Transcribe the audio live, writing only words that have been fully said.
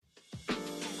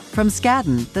From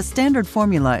Skadden, the Standard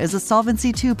Formula is a Solvency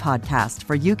II podcast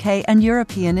for UK and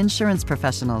European insurance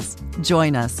professionals.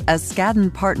 Join us as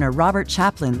Skadden partner Robert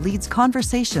Chaplin leads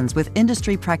conversations with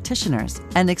industry practitioners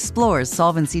and explores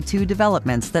Solvency II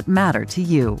developments that matter to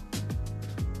you.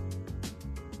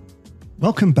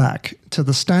 Welcome back to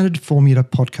the Standard Formula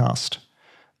podcast.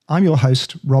 I'm your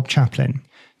host, Rob Chaplin.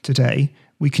 Today,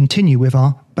 we continue with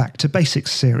our Back to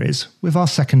Basics series with our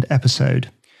second episode.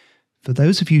 For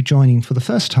those of you joining for the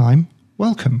first time,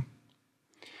 welcome.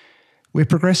 We're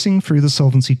progressing through the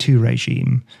Solvency II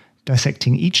regime,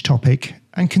 dissecting each topic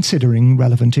and considering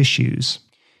relevant issues.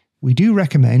 We do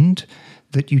recommend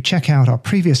that you check out our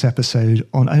previous episode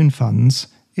on own funds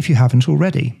if you haven't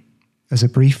already. As a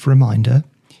brief reminder,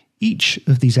 each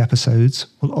of these episodes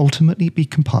will ultimately be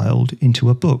compiled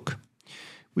into a book,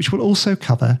 which will also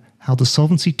cover how the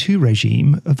Solvency II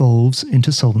regime evolves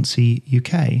into Solvency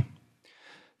UK.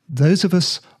 Those of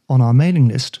us on our mailing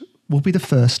list will be the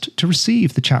first to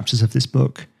receive the chapters of this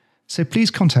book, so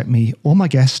please contact me or my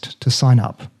guest to sign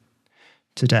up.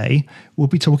 Today, we'll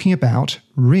be talking about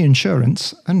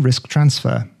reinsurance and risk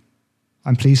transfer.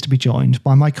 I'm pleased to be joined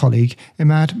by my colleague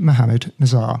Imad Mohammed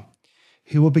Nazar,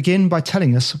 who will begin by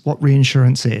telling us what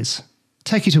reinsurance is.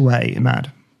 Take it away,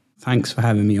 Imad. Thanks for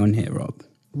having me on here, Rob.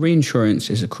 Reinsurance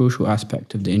is a crucial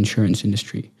aspect of the insurance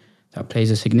industry that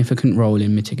plays a significant role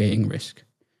in mitigating risk.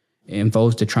 It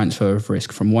involves the transfer of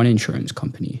risk from one insurance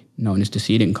company, known as the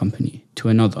ceding company, to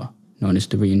another, known as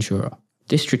the reinsurer.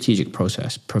 This strategic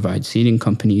process provides ceding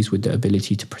companies with the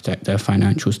ability to protect their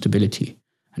financial stability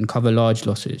and cover large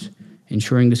losses,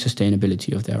 ensuring the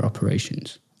sustainability of their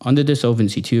operations. Under the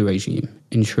Solvency II regime,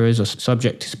 insurers are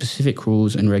subject to specific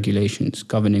rules and regulations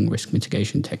governing risk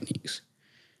mitigation techniques.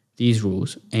 These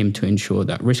rules aim to ensure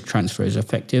that risk transfer is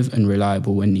effective and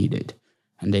reliable when needed,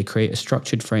 and they create a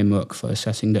structured framework for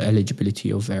assessing the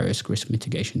eligibility of various risk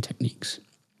mitigation techniques.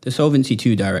 The Solvency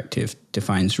II Directive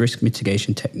defines risk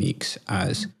mitigation techniques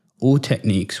as all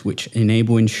techniques which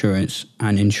enable insurance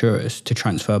and insurers to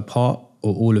transfer part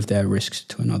or all of their risks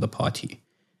to another party.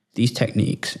 These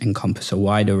techniques encompass a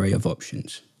wide array of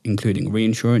options, including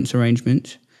reinsurance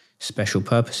arrangements, special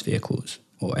purpose vehicles,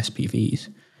 or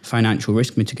SPVs, financial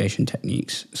risk mitigation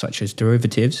techniques such as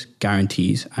derivatives,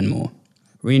 guarantees, and more.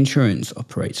 Reinsurance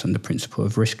operates on the principle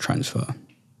of risk transfer.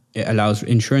 It allows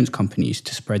insurance companies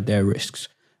to spread their risks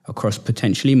across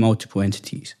potentially multiple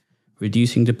entities,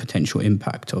 reducing the potential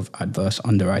impact of adverse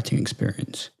underwriting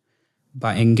experience.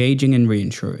 By engaging in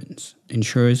reinsurance,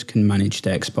 insurers can manage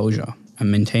their exposure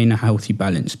and maintain a healthy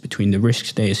balance between the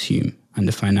risks they assume and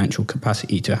the financial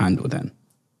capacity to handle them.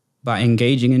 By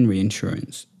engaging in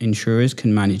reinsurance, insurers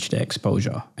can manage their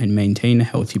exposure and maintain a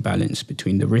healthy balance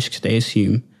between the risks they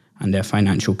assume and their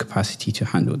financial capacity to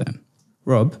handle them.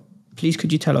 Rob, please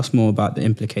could you tell us more about the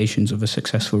implications of a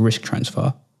successful risk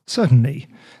transfer? Certainly.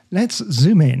 Let's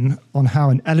zoom in on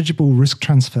how an eligible risk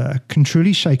transfer can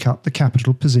truly shake up the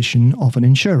capital position of an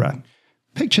insurer.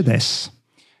 Picture this.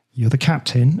 You're the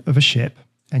captain of a ship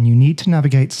and you need to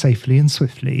navigate safely and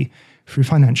swiftly through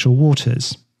financial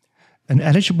waters. An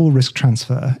eligible risk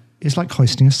transfer is like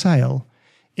hoisting a sail.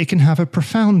 It can have a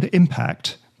profound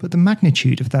impact, but the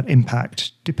magnitude of that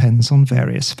impact depends on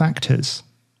various factors.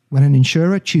 When an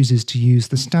insurer chooses to use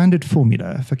the standard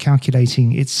formula for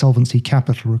calculating its solvency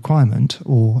capital requirement,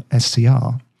 or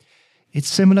SCR, it's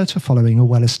similar to following a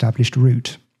well-established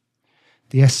route.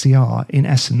 The SCR, in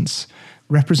essence,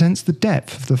 represents the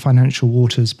depth of the financial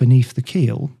waters beneath the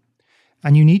keel,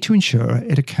 and you need to ensure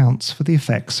it accounts for the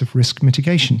effects of risk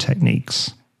mitigation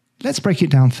techniques. Let's break it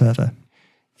down further.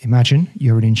 Imagine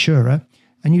you're an insurer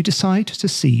and you decide to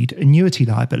cede annuity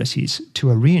liabilities to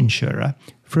a reinsurer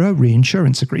through a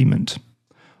reinsurance agreement.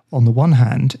 On the one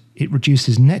hand, it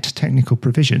reduces net technical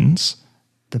provisions,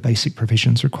 the basic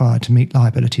provisions required to meet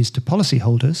liabilities to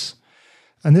policyholders,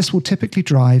 and this will typically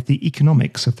drive the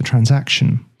economics of the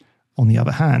transaction. On the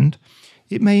other hand,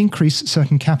 it may increase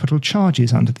certain capital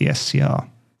charges under the SCR.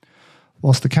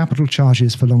 Whilst the capital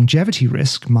charges for longevity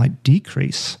risk might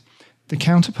decrease, the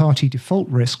counterparty default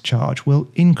risk charge will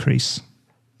increase.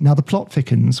 Now the plot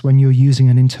thickens when you're using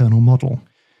an internal model.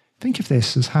 Think of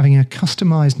this as having a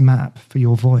customized map for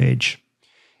your voyage.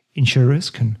 Insurers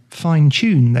can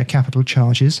fine-tune their capital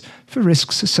charges for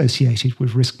risks associated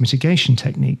with risk mitigation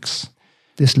techniques.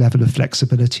 This level of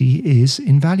flexibility is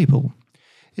invaluable,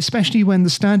 especially when the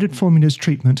standard formula's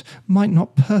treatment might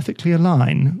not perfectly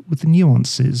align with the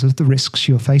nuances of the risks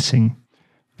you're facing.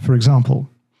 For example,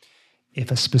 if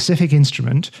a specific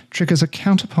instrument triggers a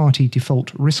counterparty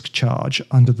default risk charge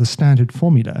under the standard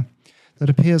formula that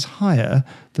appears higher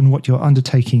than what your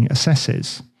undertaking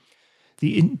assesses,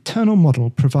 the internal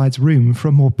model provides room for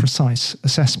a more precise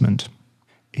assessment.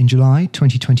 In July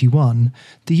 2021,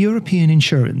 the European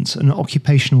Insurance and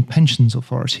Occupational Pensions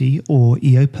Authority, or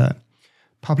EIOPA,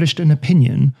 published an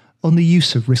opinion on the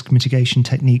use of risk mitigation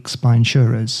techniques by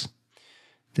insurers.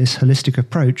 This holistic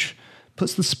approach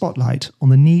puts the spotlight on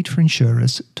the need for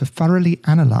insurers to thoroughly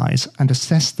analyse and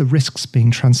assess the risks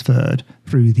being transferred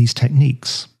through these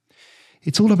techniques.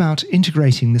 It's all about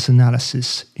integrating this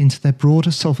analysis into their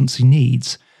broader solvency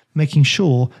needs, making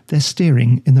sure they're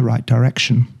steering in the right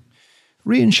direction.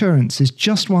 Reinsurance is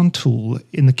just one tool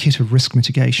in the kit of risk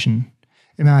mitigation.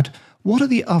 Imad, what are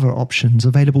the other options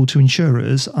available to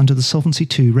insurers under the Solvency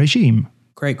II regime?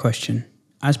 Great question.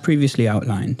 As previously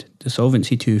outlined, the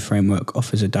Solvency II framework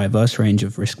offers a diverse range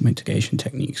of risk mitigation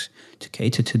techniques to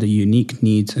cater to the unique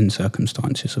needs and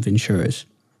circumstances of insurers.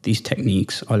 These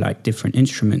techniques are like different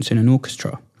instruments in an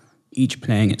orchestra, each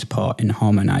playing its part in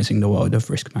harmonising the world of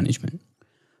risk management.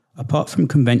 Apart from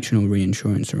conventional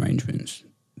reinsurance arrangements,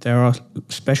 there are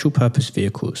special purpose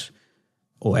vehicles,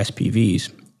 or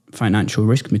SPVs, financial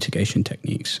risk mitigation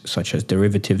techniques such as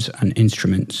derivatives and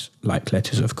instruments like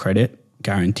letters of credit,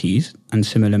 guarantees, and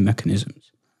similar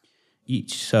mechanisms.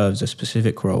 Each serves a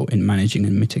specific role in managing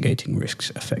and mitigating risks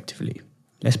effectively.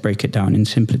 Let's break it down in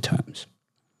simpler terms.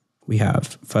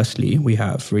 Firstly, we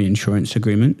have reinsurance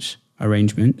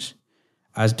arrangements.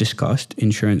 As discussed,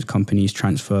 insurance companies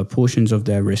transfer portions of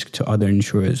their risk to other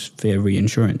insurers via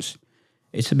reinsurance.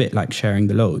 It's a bit like sharing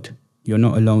the load. You're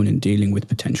not alone in dealing with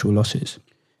potential losses.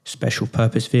 Special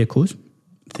purpose vehicles.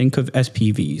 Think of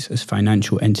SPVs as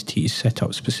financial entities set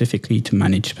up specifically to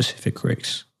manage specific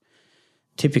risks.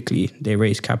 Typically, they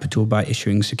raise capital by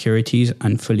issuing securities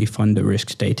and fully fund the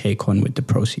risks they take on with the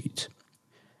proceeds.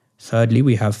 Thirdly,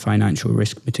 we have financial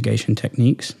risk mitigation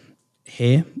techniques.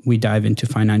 Here, we dive into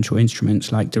financial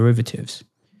instruments like derivatives.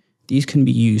 These can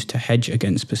be used to hedge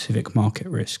against specific market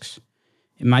risks.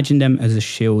 Imagine them as a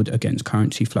shield against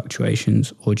currency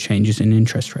fluctuations or changes in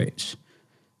interest rates.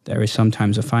 There is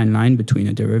sometimes a fine line between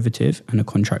a derivative and a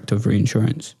contract of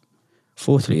reinsurance.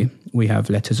 Fourthly, we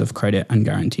have letters of credit and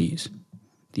guarantees.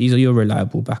 These are your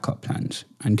reliable backup plans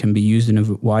and can be used in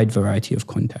a wide variety of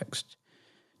contexts.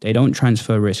 They don't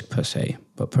transfer risk per se,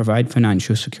 but provide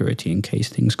financial security in case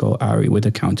things go awry with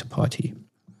a counterparty.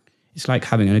 It's like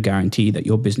having a guarantee that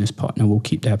your business partner will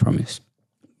keep their promise.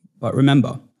 But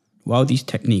remember, while these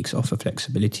techniques offer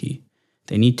flexibility,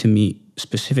 they need to meet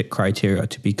specific criteria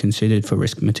to be considered for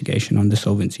risk mitigation under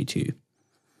Solvency II.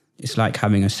 It's like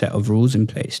having a set of rules in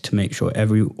place to make sure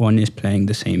everyone is playing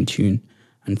the same tune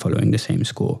and following the same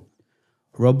score.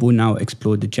 Rob will now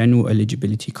explore the general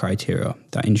eligibility criteria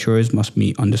that insurers must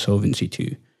meet under Solvency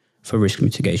II for risk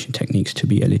mitigation techniques to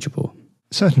be eligible.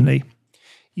 Certainly.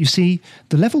 You see,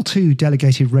 the Level 2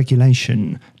 delegated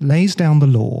regulation lays down the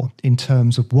law in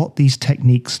terms of what these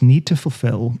techniques need to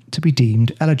fulfill to be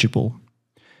deemed eligible.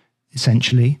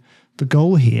 Essentially, the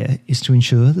goal here is to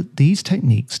ensure that these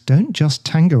techniques don't just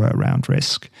tango around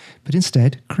risk, but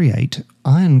instead create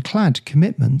ironclad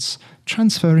commitments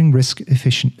transferring risk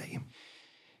efficiently.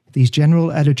 These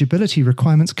general eligibility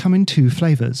requirements come in two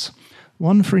flavours,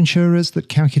 one for insurers that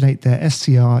calculate their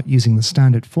SCR using the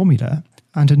standard formula,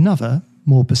 and another,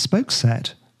 more bespoke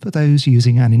set, for those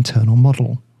using an internal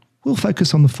model. We'll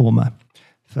focus on the former.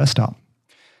 First up,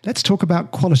 let's talk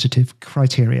about qualitative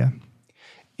criteria.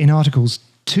 In Articles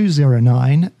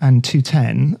 209 and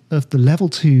 210 of the Level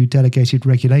 2 delegated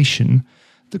regulation,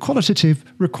 the qualitative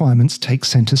requirements take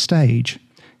centre stage.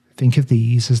 Think of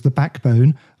these as the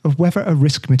backbone of whether a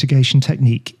risk mitigation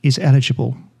technique is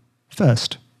eligible.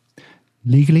 First,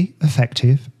 legally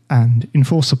effective and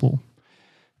enforceable.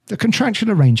 The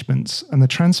contractual arrangements and the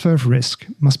transfer of risk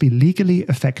must be legally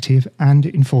effective and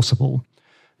enforceable,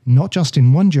 not just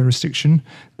in one jurisdiction,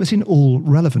 but in all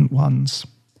relevant ones.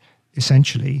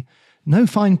 Essentially, no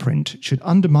fine print should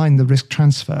undermine the risk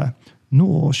transfer,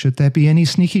 nor should there be any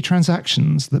sneaky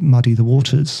transactions that muddy the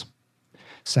waters.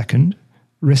 Second,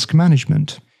 risk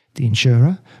management. The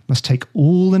insurer must take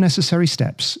all the necessary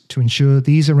steps to ensure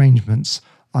these arrangements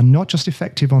are not just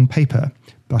effective on paper,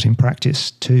 but in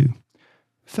practice too.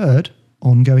 Third,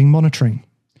 ongoing monitoring.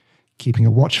 Keeping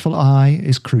a watchful eye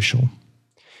is crucial.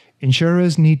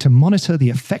 Insurers need to monitor the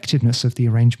effectiveness of the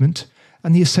arrangement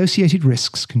and the associated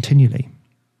risks continually.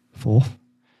 Fourth,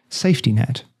 safety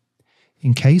net.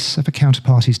 In case of a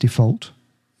counterparty's default,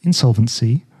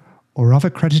 insolvency, or other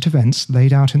credit events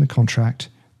laid out in the contract,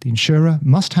 the insurer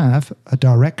must have a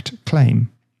direct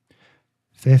claim.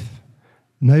 Fifth,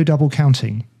 no double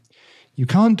counting. You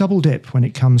can't double dip when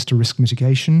it comes to risk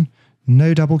mitigation.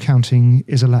 No double counting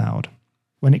is allowed.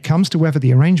 When it comes to whether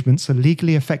the arrangements are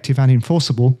legally effective and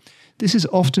enforceable, this is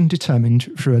often determined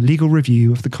through a legal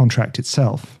review of the contract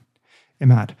itself.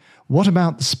 Imad, what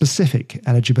about the specific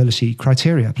eligibility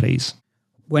criteria, please?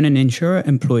 When an insurer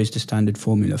employs the standard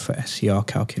formula for SCR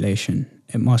calculation,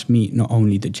 it must meet not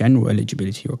only the general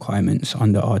eligibility requirements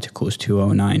under Articles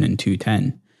 209 and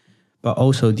 210, but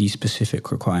also these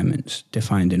specific requirements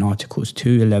defined in Articles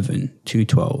 211,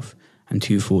 212, and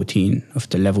 214 of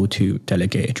the Level 2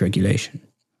 Delegated Regulation.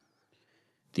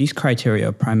 These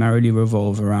criteria primarily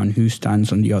revolve around who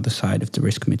stands on the other side of the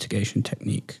risk mitigation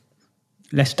technique.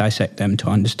 Let's dissect them to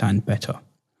understand better.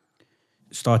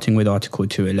 Starting with Article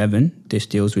 211, this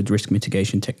deals with risk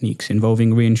mitigation techniques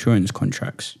involving reinsurance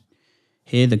contracts.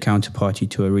 Here, the counterparty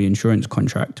to a reinsurance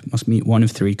contract must meet one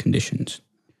of three conditions.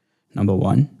 Number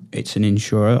one, it's an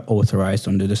insurer authorised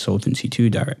under the Solvency II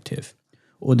directive,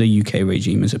 or the UK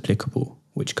regime as applicable,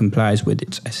 which complies with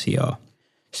its SCR.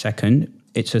 Second,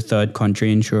 it's a third country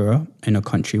insurer in a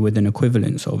country with an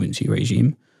equivalent solvency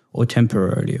regime, or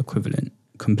temporarily equivalent,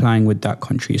 complying with that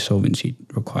country's solvency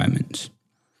requirements.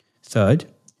 Third,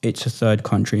 it's a third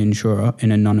country insurer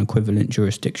in a non-equivalent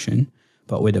jurisdiction,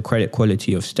 but with a credit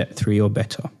quality of Step 3 or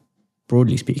better.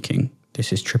 Broadly speaking,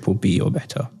 this is BBB or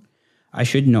better. I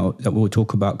should note that we'll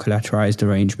talk about collateralized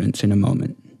arrangements in a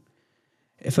moment.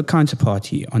 If a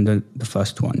counterparty under the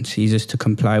first one ceases to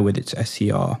comply with its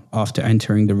SCR after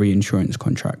entering the reinsurance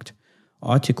contract,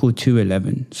 Article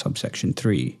 211, subsection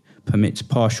 3, permits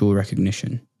partial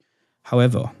recognition.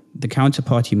 However, the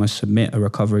counterparty must submit a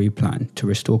recovery plan to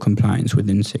restore compliance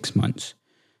within 6 months.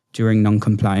 During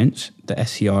non-compliance, the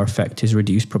SCR effect is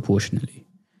reduced proportionally.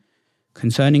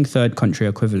 Concerning third country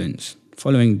equivalence,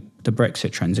 following the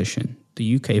Brexit transition,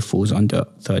 the UK falls under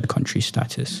third country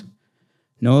status.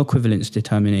 No equivalence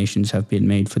determinations have been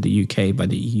made for the UK by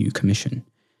the EU Commission.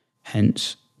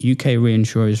 Hence, UK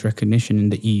reinsurers' recognition in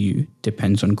the EU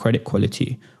depends on credit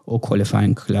quality or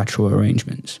qualifying collateral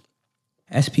arrangements.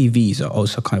 SPVs are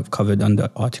also covered under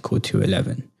Article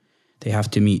 211. They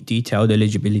have to meet detailed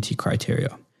eligibility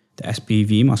criteria. The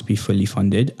SPV must be fully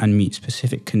funded and meet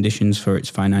specific conditions for its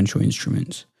financial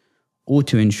instruments, all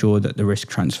to ensure that the risk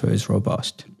transfer is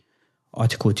robust.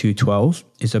 Article 212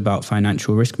 is about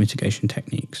financial risk mitigation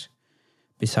techniques.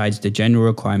 Besides the general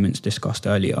requirements discussed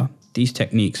earlier, these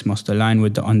techniques must align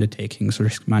with the undertaking's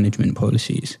risk management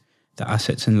policies. The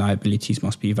assets and liabilities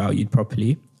must be valued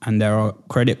properly, and there are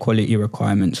credit quality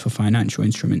requirements for financial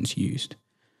instruments used.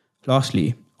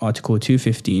 Lastly, Article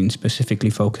 215 specifically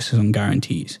focuses on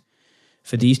guarantees.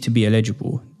 For these to be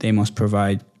eligible, they must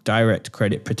provide direct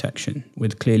credit protection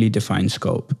with clearly defined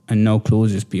scope and no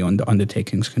clauses beyond the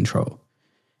undertaking's control.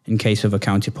 In case of a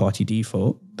counterparty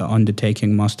default, the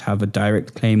undertaking must have a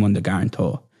direct claim on the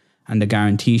guarantor, and the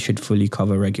guarantee should fully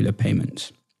cover regular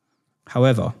payments.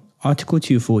 However, Article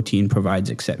 214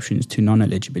 provides exceptions to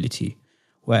non-eligibility,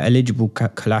 where eligible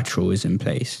collateral is in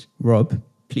place. Rob,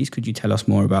 please could you tell us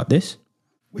more about this?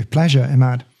 With pleasure,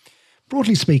 Imad.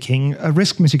 Broadly speaking, a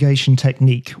risk mitigation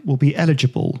technique will be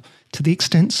eligible to the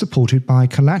extent supported by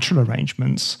collateral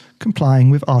arrangements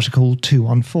complying with Article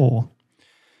 214.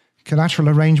 Collateral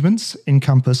arrangements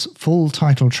encompass full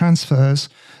title transfers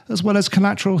as well as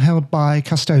collateral held by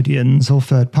custodians or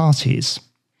third parties.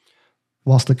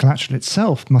 Whilst the collateral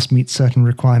itself must meet certain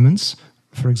requirements,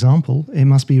 for example, it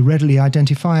must be readily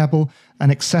identifiable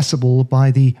and accessible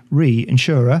by the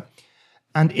reinsurer,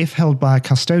 and if held by a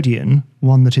custodian,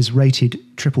 one that is rated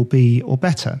BBB or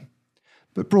better.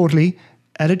 But broadly,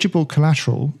 eligible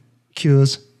collateral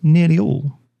cures nearly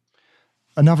all.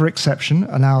 Another exception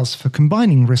allows for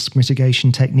combining risk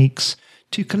mitigation techniques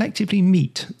to collectively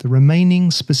meet the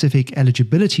remaining specific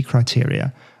eligibility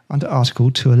criteria under Article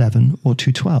 211 or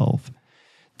 212.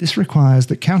 This requires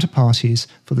that counterparties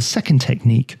for the second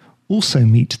technique also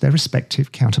meet their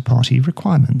respective counterparty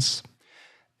requirements.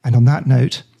 And on that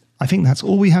note, I think that's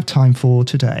all we have time for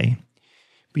today.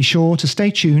 Be sure to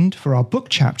stay tuned for our book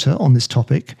chapter on this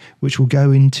topic, which will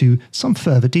go into some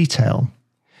further detail.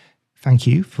 Thank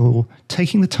you for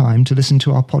taking the time to listen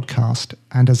to our podcast,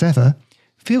 and as ever,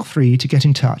 feel free to get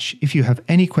in touch if you have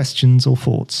any questions or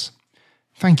thoughts.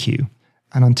 Thank you,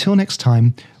 and until next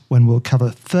time, when we'll cover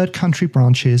third country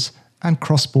branches and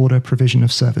cross-border provision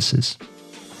of services.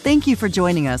 Thank you for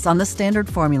joining us on The Standard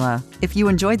Formula. If you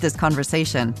enjoyed this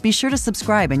conversation, be sure to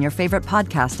subscribe in your favorite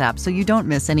podcast app so you don't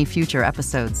miss any future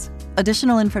episodes.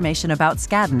 Additional information about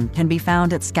Skadden can be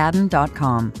found at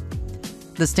skadden.com.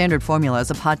 The Standard Formula is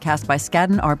a podcast by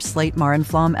Skadden, Arps, Slate, Marr &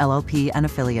 Flom, LLP, and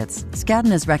affiliates.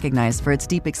 Skadden is recognized for its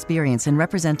deep experience in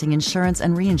representing insurance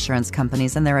and reinsurance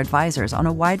companies and their advisors on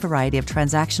a wide variety of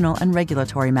transactional and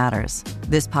regulatory matters.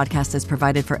 This podcast is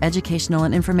provided for educational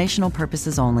and informational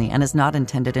purposes only and is not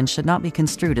intended and should not be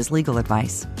construed as legal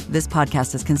advice. This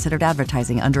podcast is considered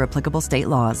advertising under applicable state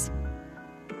laws.